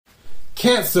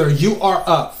Cancer, you are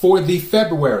up for the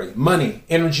February money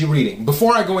energy reading.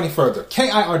 Before I go any further,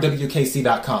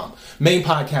 KIRWKC.com, main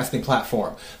podcasting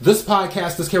platform. This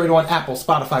podcast is carried on Apple,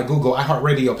 Spotify, Google,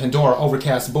 iHeartRadio, Pandora,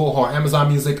 Overcast, Bullhorn, Amazon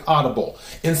Music, Audible,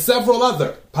 and several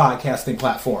other podcasting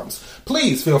platforms.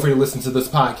 Please feel free to listen to this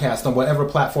podcast on whatever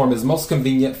platform is most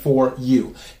convenient for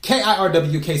you.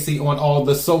 KIRWKC on all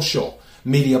the social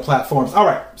media platforms. All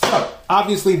right, so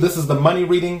obviously this is the money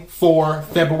reading for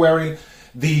February.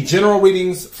 The general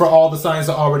readings for all the signs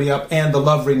are already up, and the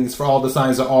love readings for all the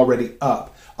signs are already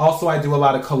up. Also, I do a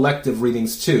lot of collective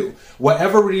readings too.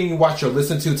 Whatever reading you watch or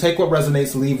listen to, take what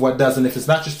resonates, leave what doesn't. If it's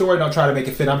not your story, don't try to make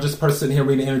it fit. I'm just a person sitting here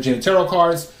reading energy and tarot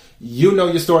cards. You know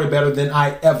your story better than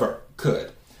I ever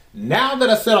could. Now that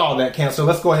I said all that, Cancer,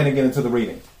 let's go ahead and get into the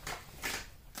reading.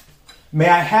 May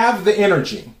I have the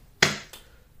energy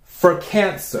for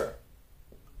Cancer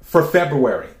for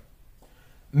February?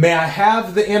 May I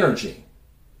have the energy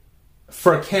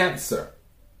for Cancer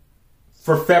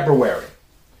for February?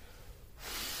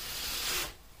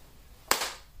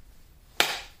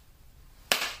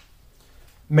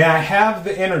 May I have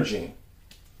the energy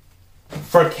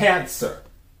for Cancer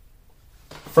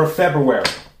for February?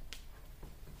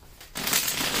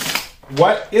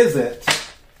 What is it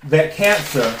that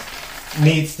Cancer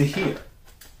needs to hear?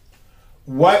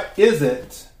 What is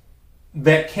it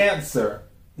that Cancer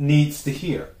needs to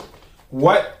hear?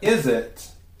 What is it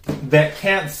that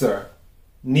Cancer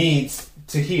needs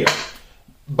to hear?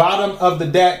 Bottom of the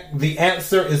deck, the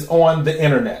answer is on the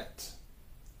internet.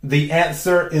 The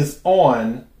answer is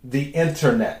on the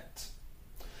internet.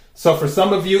 So for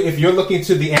some of you, if you're looking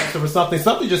to the answer for something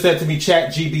just said to me,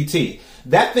 ChatGPT.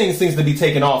 That thing seems to be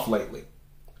taking off lately,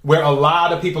 where a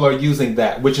lot of people are using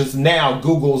that, which is now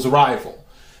Google's rival.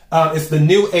 It's the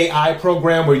new AI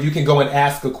program where you can go and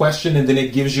ask a question and then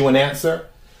it gives you an answer.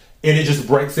 And it just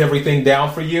breaks everything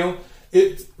down for you.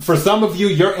 For some of you,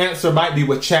 your answer might be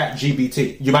with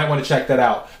ChatGPT. You might want to check that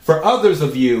out. For others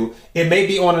of you, it may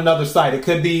be on another site. It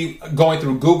could be going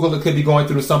through Google. It could be going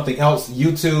through something else,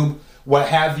 YouTube, what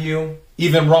have you,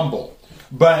 even Rumble.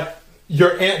 But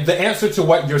the answer to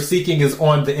what you're seeking is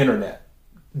on the internet.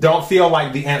 Don't feel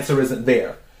like the answer isn't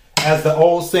there. As the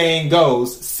old saying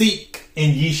goes, seek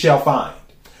and ye shall find.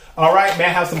 All right, may I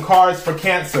have some cards for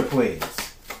Cancer, please?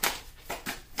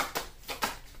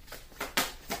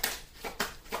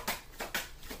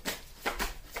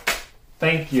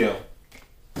 Thank you.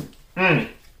 When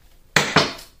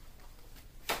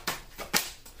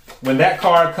that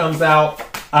card comes out,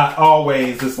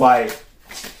 it's like,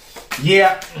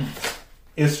 yeah,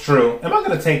 it's true. Am I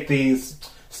going to take these?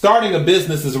 Starting a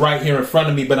business is right here in front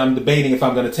of me, but I'm debating if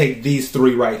I'm going to take these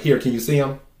three right here. Can you see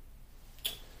them?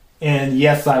 And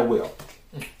yes, I will.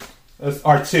 Those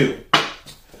are two.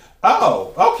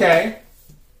 Oh, okay.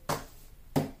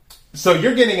 So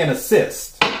you're getting an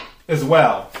assist as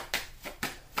well.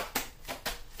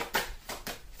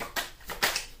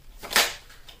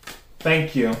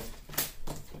 Thank you.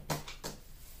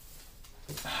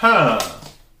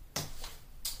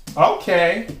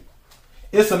 Okay.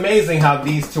 It's amazing how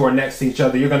these two are next to each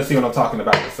other. You're going to see what I'm talking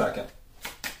about in a second.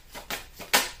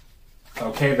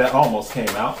 Okay, that almost came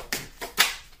out.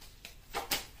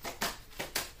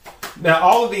 Now,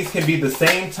 all of these can be the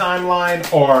same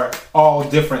timeline or all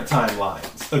different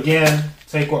timelines. Again,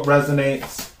 take what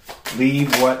resonates,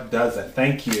 leave what doesn't.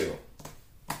 Thank you.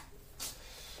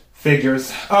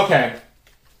 Figures. Okay.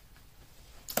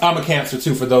 I'm a Cancer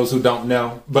too, for those who don't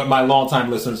know, but my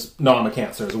longtime listeners know I'm a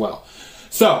Cancer as well.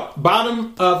 So,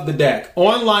 bottom of the deck,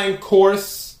 online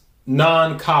course,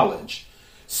 non-college.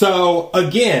 So,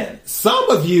 again, some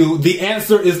of you, the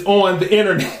answer is on the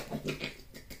internet.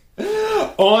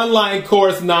 Online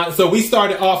course, so we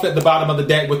started off at the bottom of the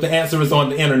deck with the answer is on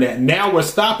the internet. Now we're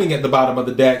stopping at the bottom of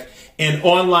the deck in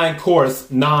online course,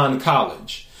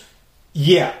 non-college.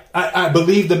 Yeah, I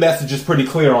believe the message is pretty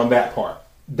clear on that part.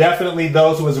 Definitely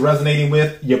those who it's resonating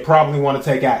with, you probably want to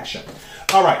take action.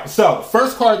 All right, so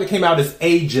first card that came out is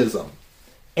ageism.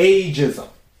 Ageism.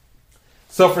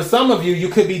 So for some of you, you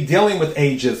could be dealing with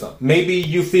ageism. Maybe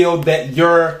you feel that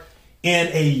you're in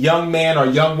a young man or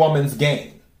young woman's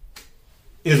game,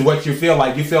 is what you feel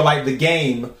like. You feel like the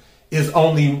game is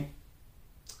only,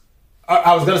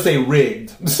 I was going to say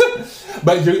rigged,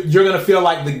 but you're going to feel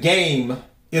like the game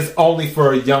is only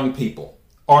for young people,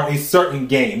 or a certain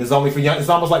game is only for young. It's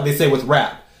almost like they say with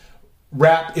rap.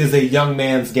 Rap is a young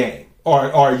man's game, or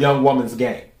a young woman's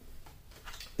game,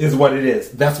 is what it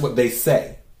is. That's what they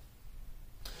say.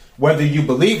 Whether you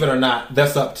believe it or not,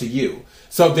 that's up to you.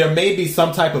 So there may be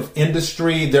some type of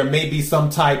industry, there may be some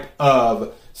type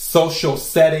of social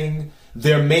setting,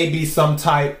 there may be some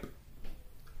type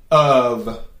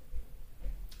of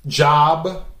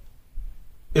job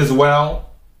as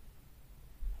well.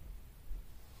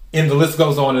 And the list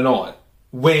goes on,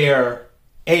 where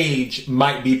age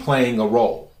might be playing a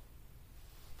role.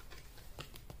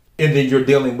 And then you're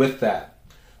dealing with that.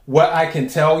 What I can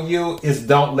tell you is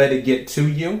don't let it get to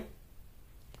you.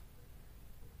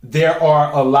 There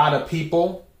are a lot of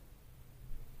people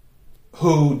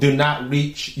who do not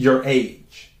reach your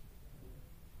age.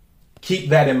 Keep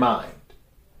that in mind.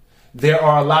 There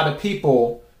are a lot of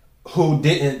people who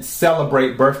didn't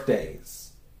celebrate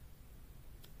birthdays.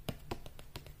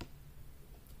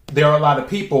 There are a lot of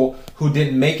people who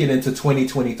didn't make it into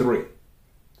 2023.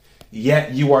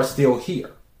 Yet you are still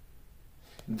here.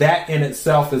 That in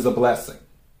itself is a blessing.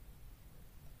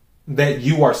 That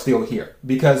you are still here.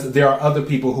 Because there are other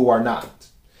people who are not.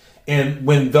 And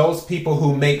when those people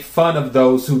who make fun of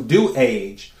those who do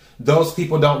age, those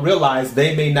people don't realize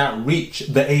they may not reach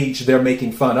the age they're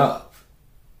making fun of.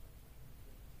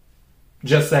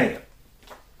 Just saying.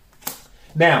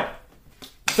 Now,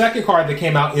 second card that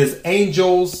came out is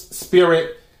Angels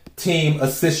Spirit Team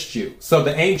Assist You. So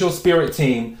the Angel Spirit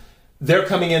Team, they're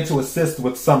coming in to assist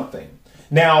with something.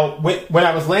 Now, when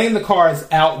I was laying the cards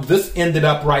out, this ended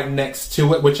up right next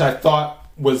to it, which I thought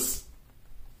was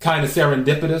kind of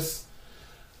serendipitous.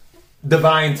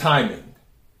 Divine timing.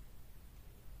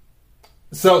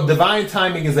 So divine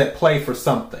timing is at play for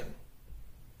something.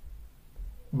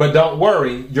 But don't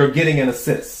worry, you're getting an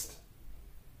assist.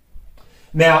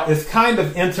 Now, it's kind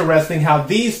of interesting how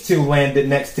these two landed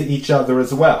next to each other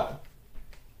as well.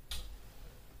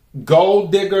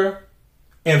 Gold digger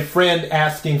and friend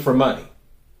asking for money.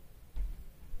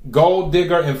 Gold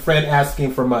digger and friend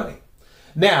asking for money.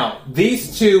 Now,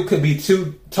 these two could be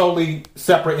two totally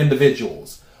separate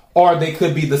individuals, or they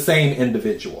could be the same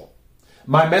individual.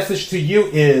 My message to you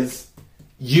is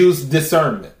use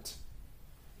discernment.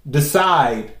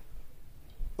 Decide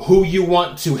who you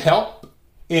want to help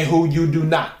and who you do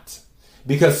not.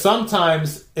 Because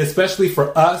sometimes, especially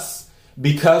for us,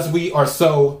 because we are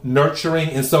so nurturing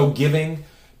and so giving,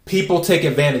 people take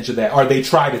advantage of that, or they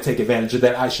try to take advantage of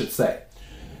that, I should say.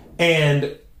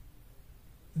 And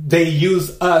they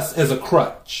use us as a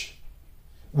crutch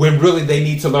when really they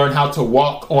need to learn how to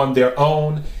walk on their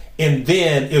own. And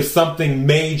then if something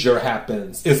major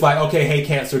happens, it's like, okay, hey,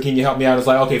 Cancer, can you help me out? It's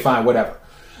like, okay, fine, whatever.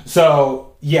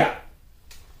 So, yeah.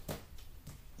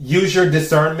 Use your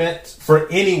discernment for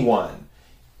anyone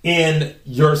in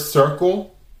your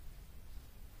circle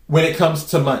when it comes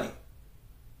to money.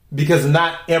 Because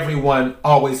not everyone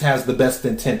always has the best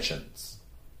intentions.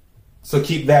 So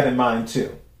keep that in mind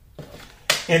too.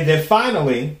 And then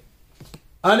finally,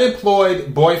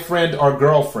 unemployed boyfriend or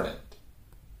girlfriend.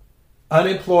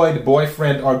 Unemployed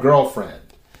boyfriend or girlfriend.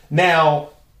 Now,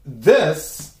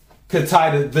 this could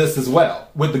tie to this as well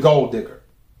with the gold digger.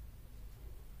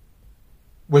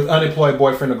 With unemployed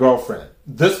boyfriend or girlfriend.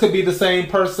 This could be the same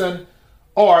person,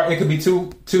 or it could be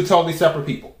two totally separate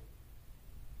people.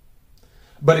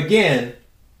 But again,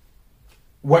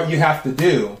 what you have to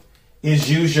do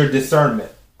is use your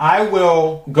discernment. I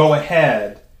will go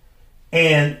ahead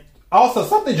and also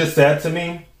something just said to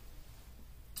me,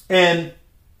 and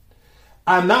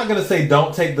I'm not going to say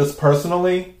don't take this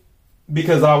personally,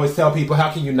 because I always tell people,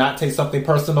 how can you not take something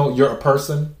personal? You're a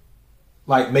person.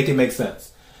 Like, make it make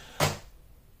sense.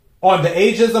 On the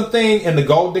ageism thing and the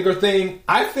gold digger thing,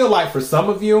 I feel like for some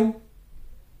of you,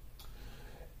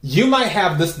 you might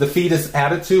have this defeatist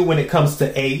attitude when it comes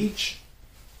to age.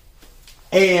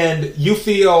 And you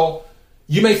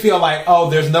may feel like, oh,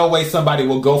 there's no way somebody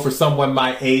will go for someone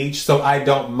my age, so I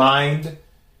don't mind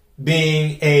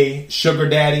being a sugar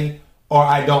daddy, or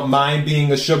I don't mind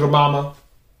being a sugar mama,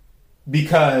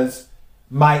 because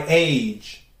my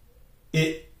age,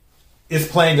 it is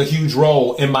playing a huge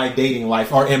role in my dating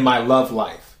life or in my love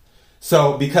life.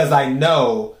 So because I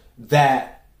know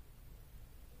that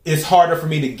it's harder for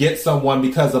me to get someone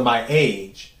because of my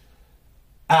age,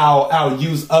 I'll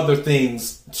use other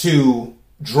things to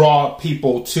draw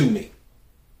people to me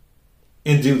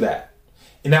and do that.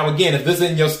 And now again, if this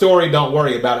isn't your story, don't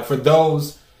worry about it. For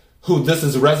those who this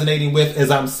is resonating with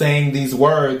as I'm saying these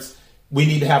words, we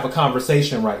need to have a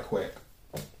conversation right quick.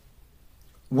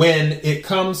 When it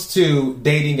comes to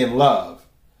dating and love,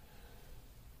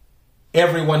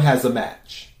 everyone has a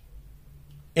match.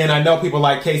 And I know people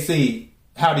like, KC,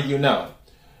 how do you know?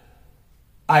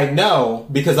 I know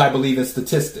because I believe in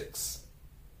statistics.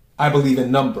 I believe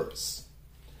in numbers.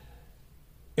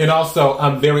 And also,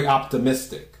 I'm very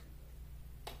optimistic.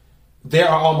 There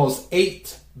are almost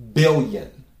 8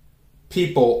 billion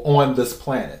people on this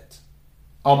planet.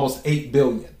 Almost 8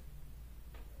 billion.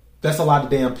 That's a lot of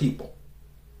damn people.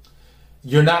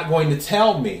 You're not going to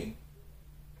tell me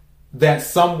that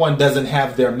someone doesn't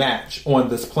have their match on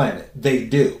this planet. They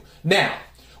do. Now,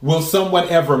 will someone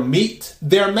ever meet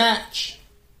their match?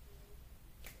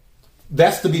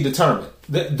 That's to be determined.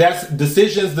 That's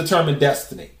decisions determine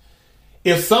destiny.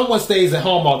 If someone stays at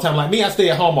home all the time, like me, I stay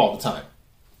at home all the time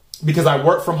because I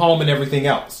work from home and everything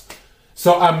else.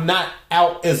 So I'm not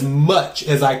out as much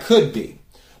as I could be.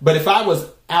 But if I was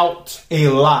out a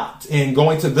lot and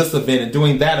going to this event and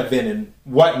doing that event and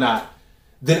whatnot,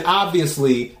 then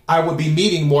obviously I would be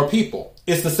meeting more people.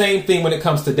 It's the same thing when it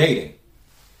comes to dating,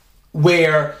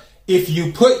 where if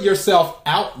you put yourself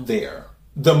out there,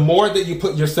 the more that you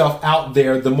put yourself out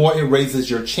there, the more it raises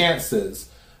your chances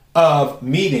of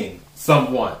meeting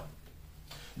someone.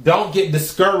 Don't get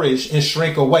discouraged and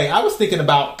shrink away. I was thinking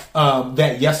about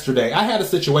that yesterday. I had a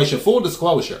situation, full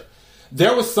disclosure.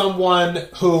 There was someone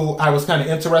who I was kind of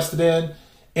interested in,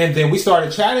 and then we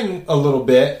started chatting a little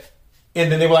bit,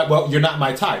 and then they were like, well, you're not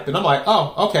my type. And I'm like,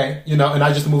 oh, okay, and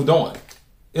I just moved on.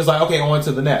 It's like, okay, on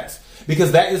to the next.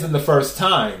 Because that isn't the first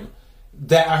time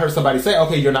that I heard somebody say,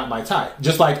 okay, you're not my type.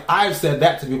 Just like I've said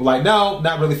that to people, like, no,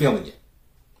 not really feeling you,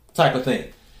 type of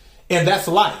thing. And that's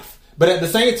life. But at the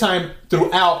same time,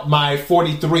 throughout my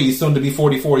 43, soon to be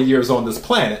 44 years on this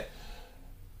planet,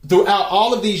 throughout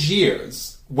all of these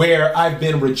years where I've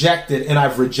been rejected and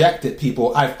I've rejected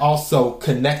people, I've also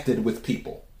connected with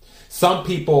people. Some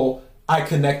people I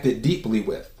connected deeply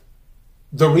with.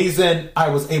 The reason I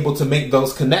was able to make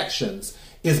those connections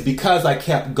is because I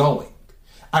kept going.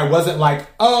 I wasn't like,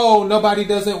 oh, nobody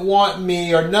doesn't want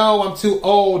me, or no, I'm too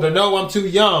old, or no, I'm too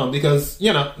young, because,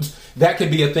 that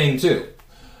can be a thing too.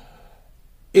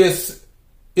 It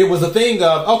was a thing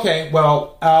of, okay,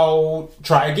 well, I'll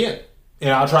try again. And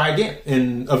I'll try again.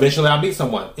 And eventually I'll meet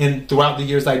someone. And throughout the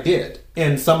years I did.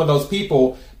 And some of those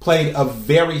people played a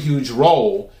very huge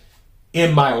role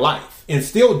in my life. And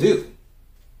still do.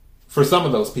 For some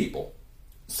of those people.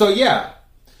 So yeah.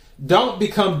 Don't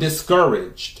become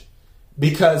discouraged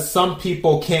because some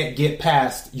people can't get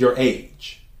past your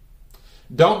age.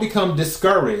 Don't become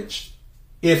discouraged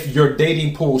if your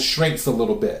dating pool shrinks a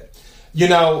little bit.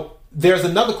 There's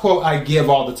another quote I give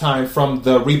all the time from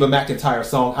the Reba McEntire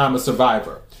song, I'm a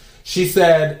Survivor. She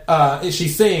said, she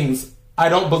sings, I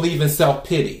don't believe in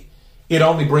self-pity. It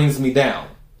only brings me down.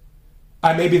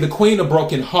 I may be the queen of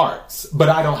broken hearts, but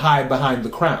I don't hide behind the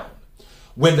crown.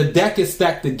 When the deck is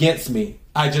stacked against me,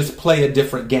 I just play a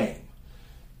different game.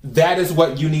 That is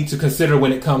what you need to consider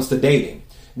when it comes to dating.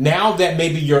 Now that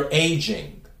maybe you're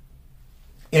aging,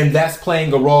 and that's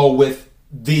playing a role with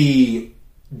the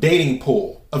dating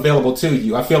pool available to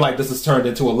you. I feel like this has turned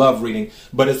into a love reading,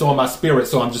 but it's on my spirit,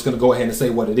 so I'm just going to go ahead and say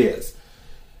what it is.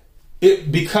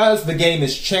 Because the game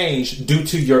has changed due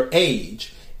to your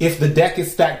age, if the deck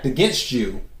is stacked against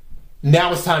you,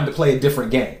 now it's time to play a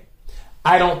different game.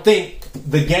 I don't think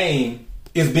the game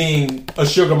is being a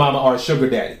sugar mama or a sugar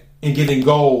daddy and giving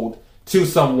gold to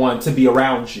someone to be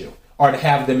around you or to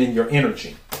have them in your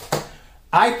energy.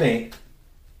 I think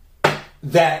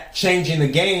that changing the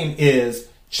game is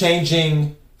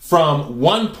changing from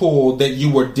one pool that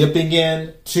you were dipping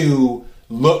in to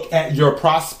look at your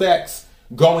prospects,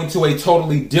 going to a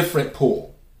totally different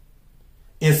pool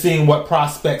and seeing what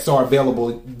prospects are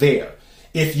available there.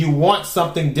 If you want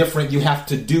something different, you have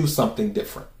to do something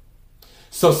different.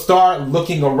 So start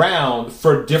looking around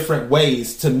for different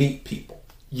ways to meet people.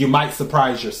 You might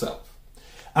surprise yourself.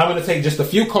 I'm going to take just a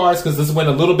few cards because this went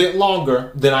a little bit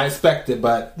longer than I expected,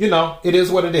 but it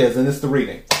is what it is, and it's the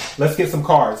reading. Let's get some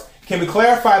cards. Can we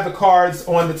clarify the cards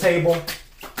on the table?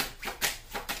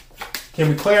 Can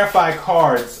we clarify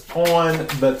cards on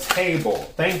the table?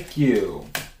 Thank you.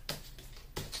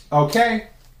 Okay.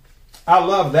 I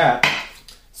love that.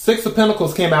 Six of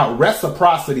Pentacles came out.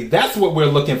 Reciprocity. That's what we're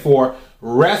looking for.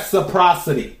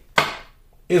 Reciprocity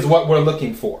is what we're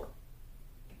looking for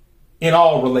in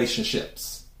all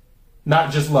relationships,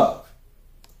 not just love.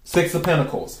 Six of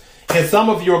Pentacles. And some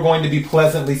of you are going to be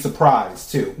pleasantly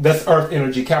surprised too. That's Earth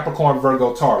energy, Capricorn,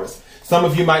 Virgo, Taurus. Some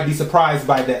of you might be surprised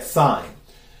by that sign.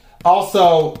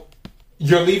 Also,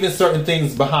 you're leaving certain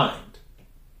things behind.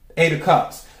 Eight of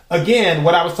Cups. Again,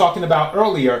 what I was talking about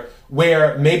earlier,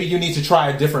 where maybe you need to try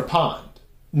a different pond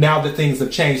now that things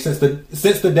have changed. Since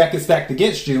the deck is stacked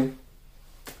against you,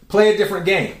 play a different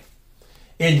game.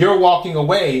 And you're walking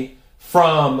away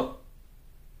from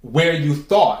where you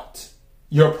thought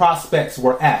your prospects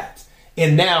were at.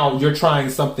 And now you're trying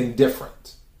something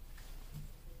different.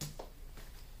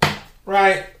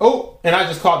 Right? Oh, and I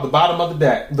just caught the bottom of the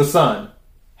deck, the Sun.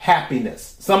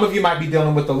 Happiness. Some of you might be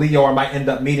dealing with a Leo or might end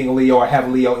up meeting a Leo or have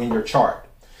a Leo in your chart.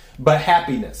 But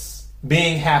happiness.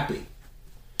 Being happy.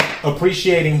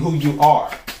 Appreciating who you are.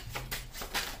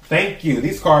 Thank you.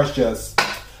 These cards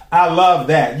I love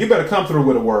that. You better come through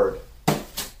with a word.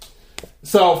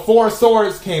 So 4 of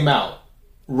Swords came out.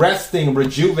 Resting,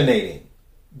 rejuvenating,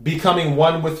 becoming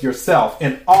one with yourself.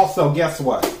 And also, guess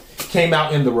what? Came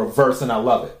out in the reverse, and I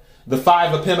love it. The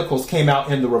 5 of Pentacles came out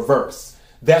in the reverse.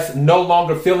 That's no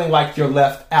longer feeling like you're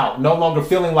left out. No longer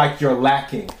feeling like you're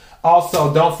lacking.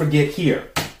 Also, don't forget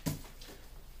here.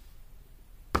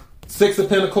 6 of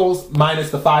Pentacles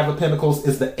minus the 5 of Pentacles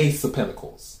is the Ace of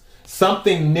Pentacles.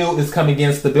 Something new is coming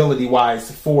in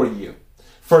stability-wise for you.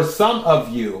 For some of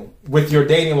you, with your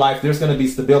dating life, there's going to be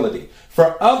stability.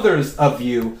 For others of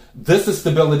you, this is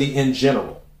stability in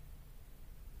general,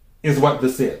 is what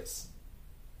this is.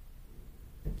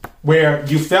 Where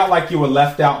you felt like you were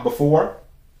left out before,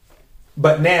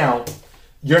 but now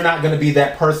you're not going to be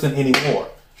that person anymore.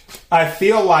 I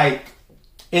feel like,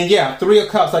 and yeah, 3 of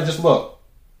Cups, I just look.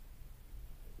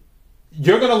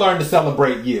 You're going to learn to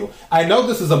celebrate you. I know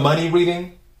this is a money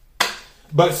reading,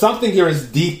 but something here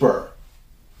is deeper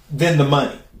than the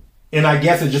money. And I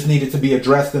guess it just needed to be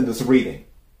addressed in this reading.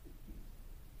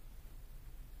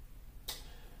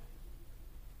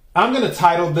 I'm going to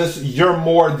title this, You're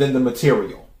More Than the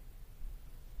Material.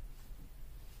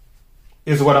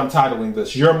 Is what I'm titling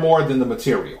this. You're more than the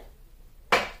material.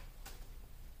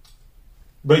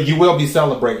 But you will be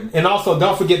celebrating. And also,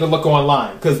 don't forget to look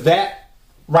online. Because that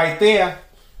right there,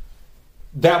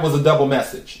 that was a double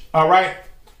message. All right?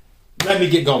 Let me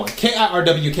get going.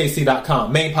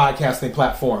 KIRWKC.com, main podcasting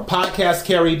platform. Podcast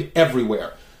carried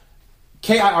everywhere.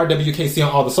 KIRWKC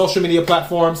on all the social media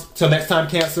platforms. Till next time,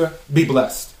 Cancer, be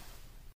blessed.